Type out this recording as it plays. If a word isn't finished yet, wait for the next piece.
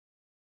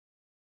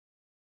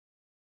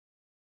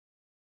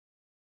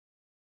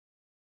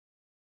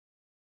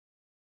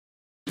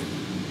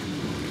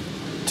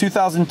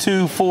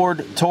2002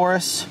 Ford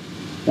Taurus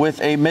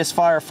with a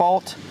misfire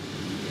fault,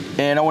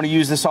 and I want to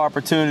use this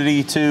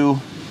opportunity to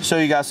show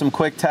you guys some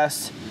quick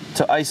tests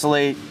to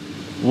isolate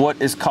what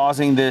is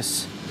causing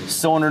this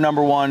cylinder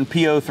number 1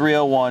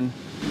 P0301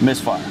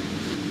 misfire.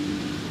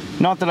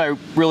 Not that I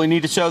really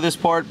need to show this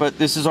part, but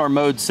this is our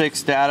mode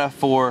 6 data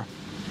for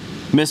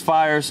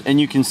misfires,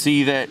 and you can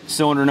see that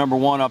cylinder number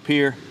 1 up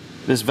here,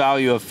 this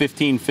value of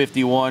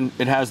 1551,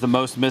 it has the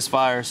most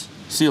misfires.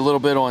 See a little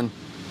bit on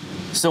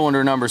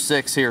cylinder number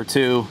 6 here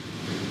too,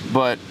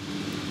 but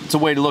it's a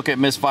way to look at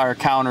misfire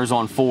counters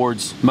on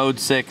Fords,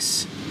 mode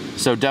 6,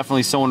 so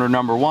definitely cylinder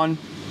number 1.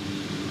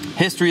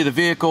 History of the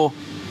vehicle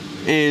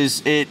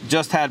is it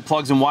just had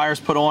plugs and wires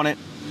put on it,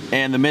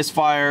 and the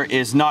misfire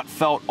is not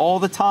felt all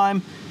the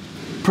time.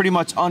 Pretty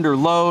much under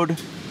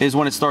load is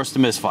when it starts to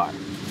misfire.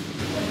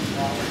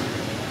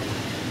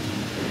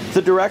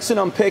 The direction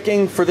I'm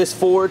picking for this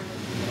Ford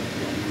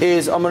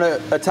is I'm going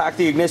to attack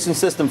the ignition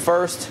system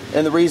first,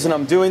 and the reason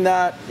I'm doing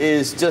that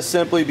is just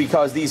simply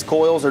because these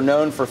coils are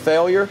known for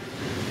failure.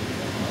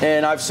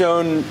 And I've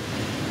shown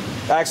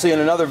actually in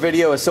another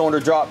video a cylinder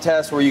drop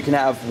test where you can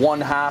have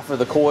 1/2 of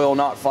the coil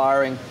not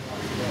firing.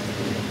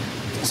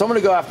 So I'm going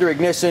to go after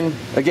ignition.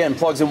 Again,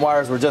 plugs and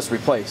wires were just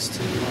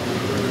replaced.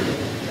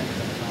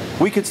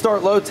 We could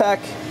start low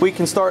tech, we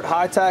can start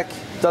high tech,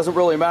 doesn't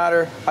really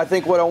matter. I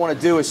think what I want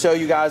to do is show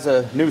you guys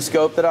a new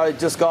scope that I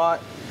just got,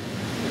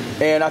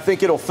 and I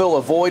think it'll fill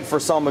a void for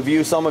some of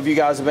you. Some of you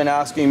guys have been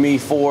asking me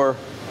for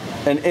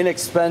an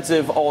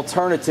inexpensive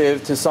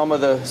alternative to some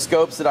of the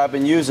scopes that I've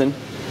been using,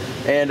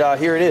 and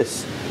here it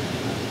is.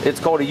 It's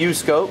called a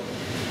uScope,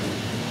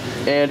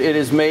 and it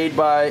is made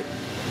by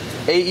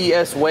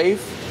AESwave,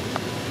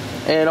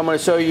 and I'm going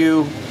to show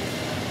you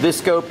this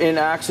scope in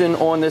action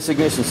on this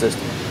ignition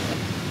system.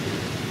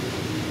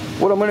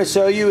 What I'm going to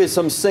show you is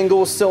some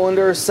single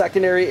cylinder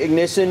secondary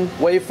ignition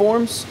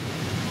waveforms,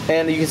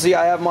 and you can see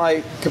I have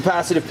my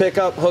capacitive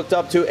pickup hooked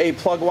up to a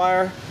plug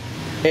wire,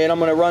 and I'm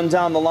going to run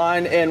down the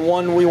line, and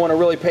one we want to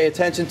really pay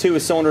attention to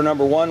is cylinder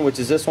number 1, which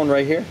is this one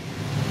right here.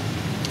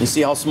 You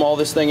see how small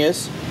this thing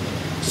is?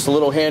 Just a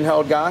little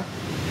handheld guy.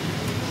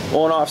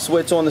 On off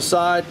switch on the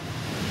side.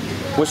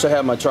 Wish I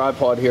had my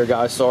tripod here,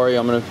 guys, sorry.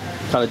 I'm going to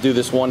kind of do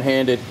this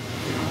one-handed.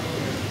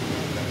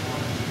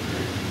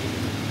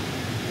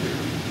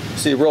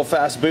 See, real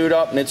fast boot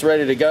up and it's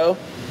ready to go.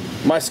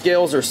 My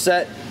scales are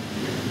set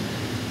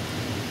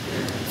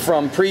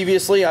from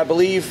previously, I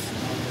believe.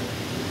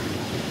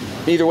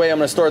 Either way, I'm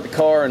going to start the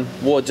car and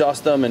we'll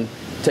adjust them and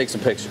take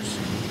some pictures.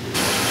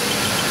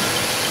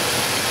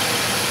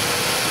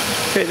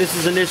 Okay, this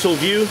is initial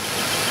view.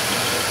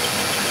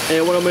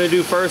 And what I'm going to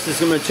do first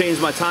is I'm going to change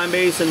my time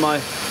base and my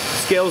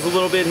scales a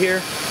little bit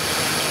here.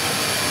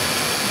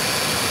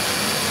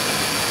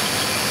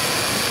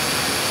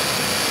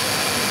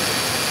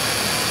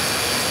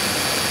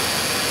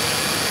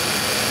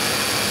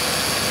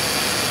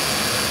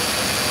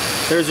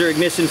 There's your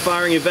ignition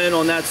firing event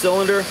on that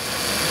cylinder.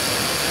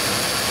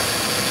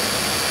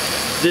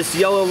 This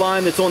yellow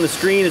line that's on the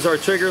screen is our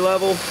trigger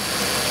level.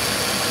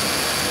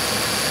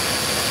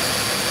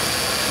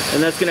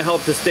 And that's going to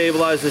help to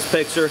stabilize this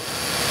picture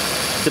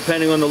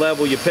depending on the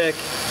level you pick.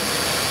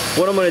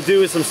 What I'm going to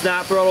do is some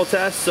snap throttle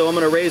tests, so I'm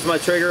going to raise my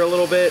trigger a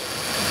little bit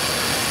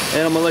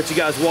and I'm going to let you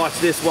guys watch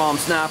this while I'm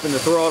snapping the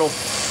throttle.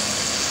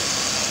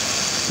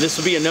 This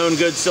will be a known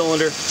good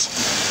cylinder.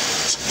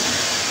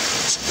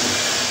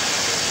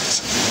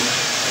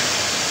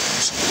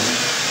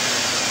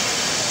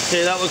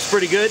 Okay, that looks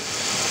pretty good.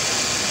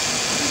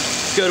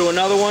 Let's go to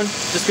another one.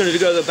 Just going to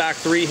go to the back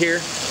 3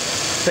 here.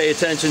 Pay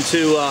attention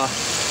to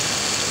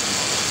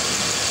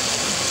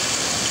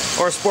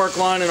our spark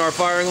line and our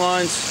firing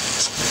lines.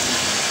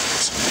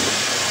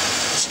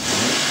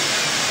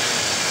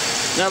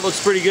 That looks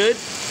pretty good.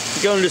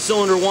 Going to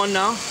cylinder 1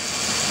 now.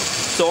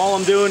 So all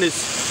I'm doing is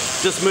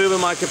just moving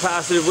my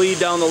capacitive lead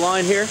down the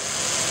line here.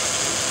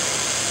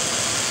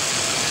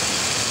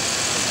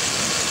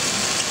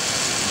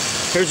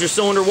 Here's your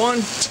cylinder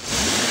 1.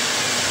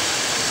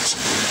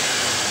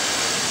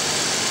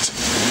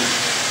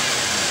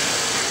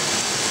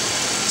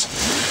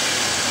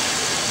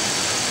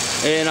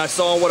 And I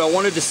saw what I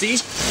wanted to see.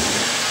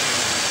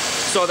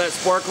 Saw that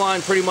spark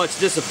line pretty much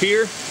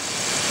disappear.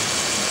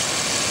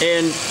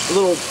 And a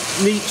little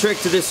neat trick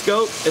to this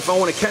scope, if I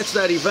want to catch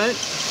that event,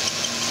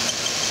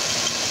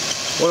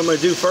 what I'm going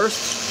to do first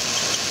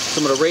is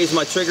I'm going to raise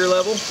my trigger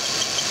level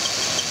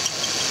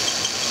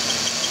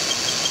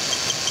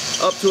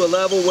up to a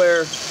level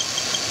where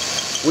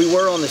we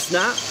were on the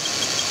snap.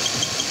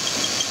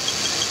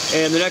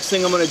 And the next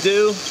thing I'm going to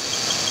do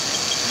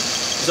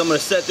is I'm going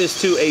to set this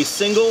to a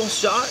single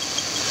shot.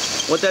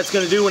 What that's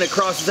going to do when it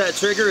crosses that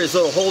trigger is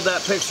it'll hold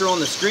that picture on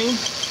the screen.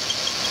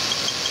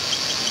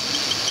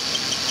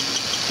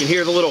 You can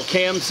hear the little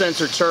cam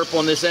sensor chirp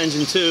on this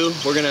engine too.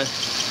 We're going to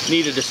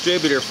need a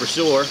distributor for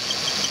sure.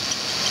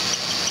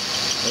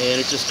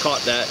 And it just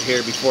caught that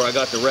here before I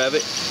got to rev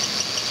it.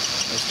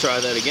 Let's try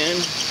that again.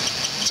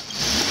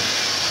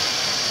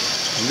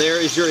 And there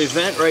is your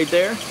event right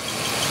there.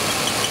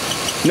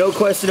 No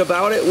question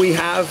about it, we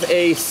have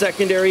a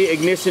secondary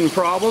ignition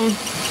problem,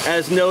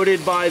 as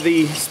noted by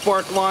the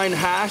spark line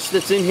hash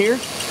that's in here.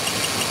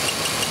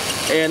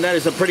 And that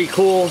is a pretty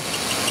cool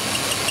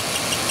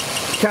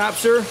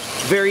capture,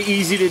 very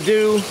easy to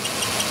do.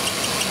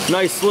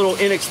 Nice little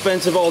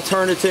inexpensive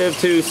alternative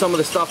to some of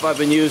the stuff I've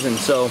been using.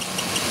 So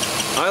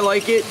I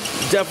like it.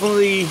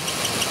 Definitely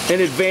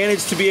an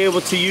advantage to be able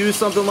to use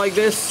something like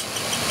this.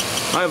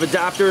 I have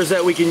adapters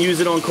that we can use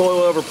it on coil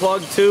over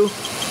plug too.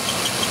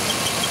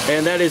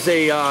 And that is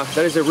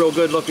a real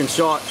good looking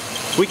shot.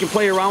 We can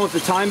play around with the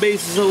time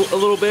bases a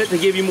little bit to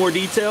give you more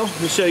detail.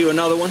 Let me show you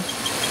another one.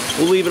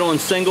 We'll leave it on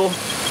single.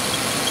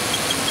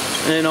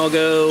 And I'll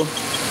go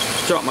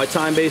drop my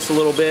time base a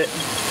little bit.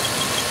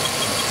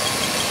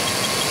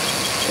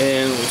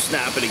 And we'll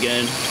snap it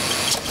again.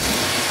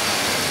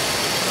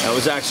 That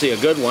was actually a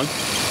good one.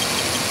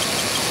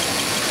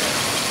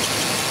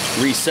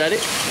 Reset it,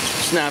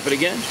 snap it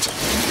again.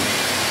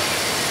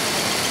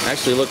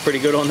 Actually looked pretty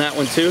good on that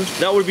one too.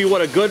 That would be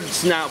what a good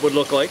snap would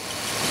look like.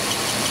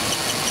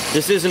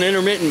 This is an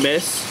intermittent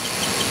miss.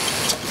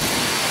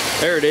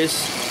 There it is.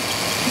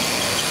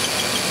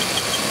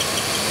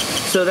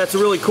 So that's a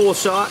really cool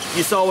shot.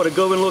 You saw what a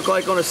good one looked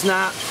like on a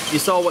snap. You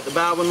saw what the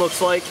bad one looks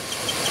like.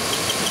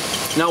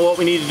 Now what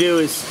we need to do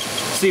is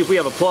see if we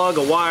have a plug,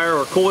 a wire,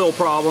 or coil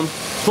problem.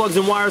 Plugs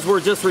and wires were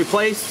just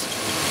replaced.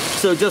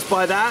 So just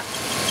by that,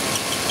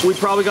 we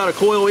probably got a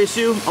coil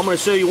issue. I'm going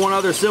to show you one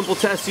other simple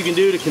test you can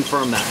do to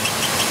confirm that.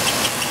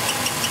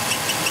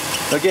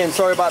 Again,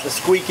 sorry about the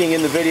squeaking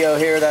in the video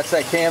here. That's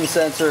that cam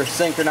sensor,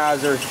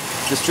 synchronizer,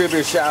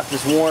 distributor shaft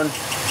is worn.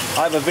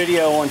 I have a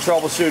video on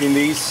troubleshooting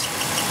these.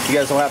 You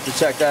guys will have to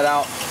check that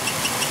out.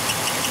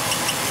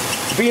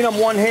 Being I'm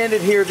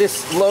one-handed here,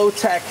 this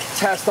low-tech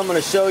test I'm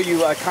going to show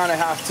you, I kind of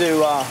have to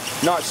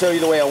not show you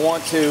the way I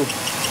want to.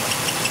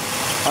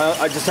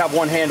 I just have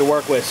one hand to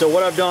work with. So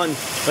what I've done,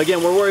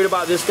 again, we're worried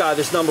about this guy,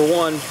 this number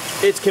one.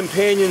 Its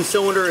companion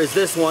cylinder is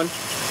this one,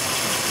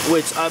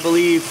 which I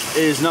believe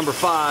is number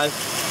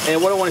 5.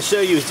 And what I want to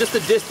show you is just the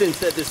distance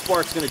that this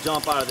spark's going to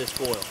jump out of this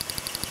coil.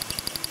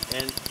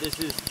 And this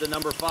is the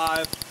number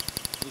 5.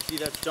 You see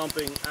that's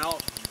jumping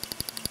out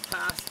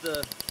past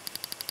the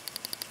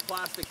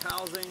plastic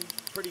housing.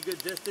 Pretty good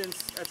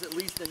distance. That's at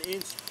least an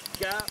inch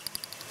gap.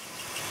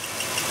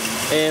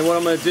 And what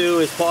I'm going to do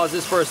is pause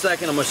this for a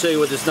second. I'm going to show you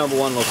what this number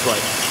 1 looks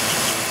like.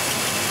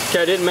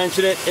 Okay, I didn't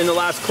mention it in the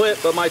last clip,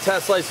 but my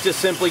test light's just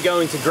simply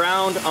going to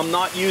ground. I'm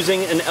not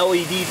using an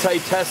LED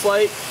type test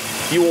light.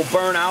 You will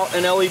burn out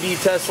an LED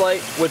test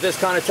light with this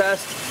kind of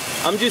test.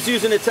 I'm just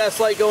using a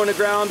test light going to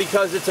ground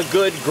because it's a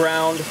good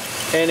ground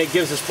and it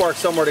gives the spark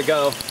somewhere to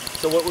go.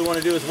 So what we want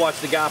to do is watch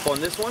the gap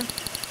on this one.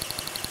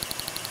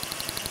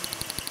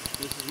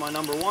 This is my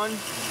number 1,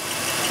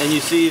 and you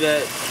see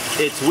that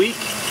it's weak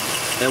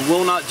and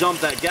will not jump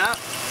that gap.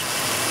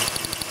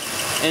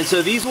 And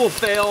so these will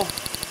fail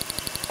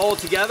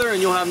altogether and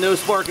you'll have no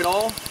spark at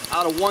all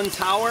out of one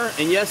tower.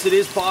 And yes, it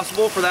is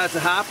possible for that to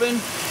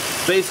happen.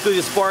 Basically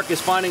the spark is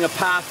finding a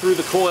path through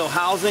the coil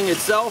housing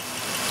itself.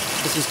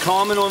 This is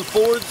common on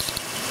Fords.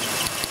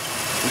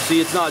 You see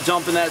it's not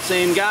jumping that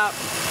same gap,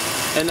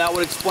 and that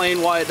would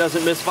explain why it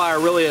doesn't misfire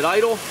really at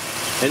idle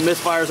and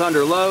misfires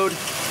under load,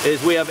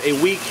 is we have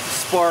a weak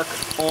spark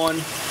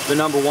on the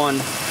number 1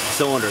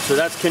 cylinder. So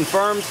that's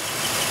confirmed.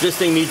 This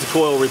thing needs a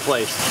coil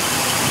replaced.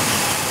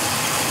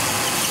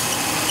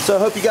 So I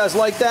hope you guys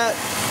like that.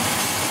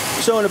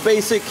 Showing a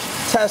basic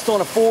test on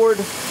a Ford,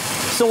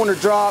 cylinder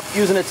drop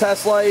using a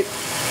test light,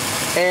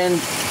 and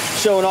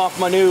showing off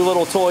my new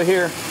little toy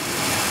here.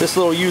 This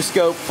little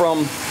uScope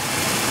from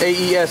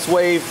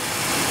AESwave.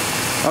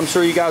 I'm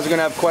sure you guys are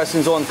gonna have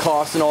questions on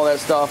cost and all that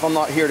stuff. I'm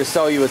not here to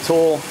sell you a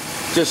tool,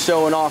 just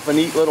showing off a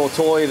neat little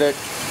toy that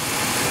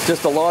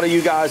just a lot of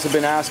you guys have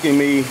been asking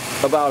me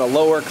about a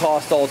lower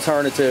cost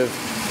alternative.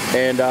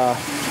 And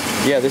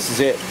yeah, this is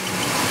it.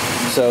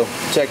 So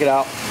check it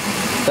out.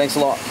 Thanks a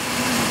lot.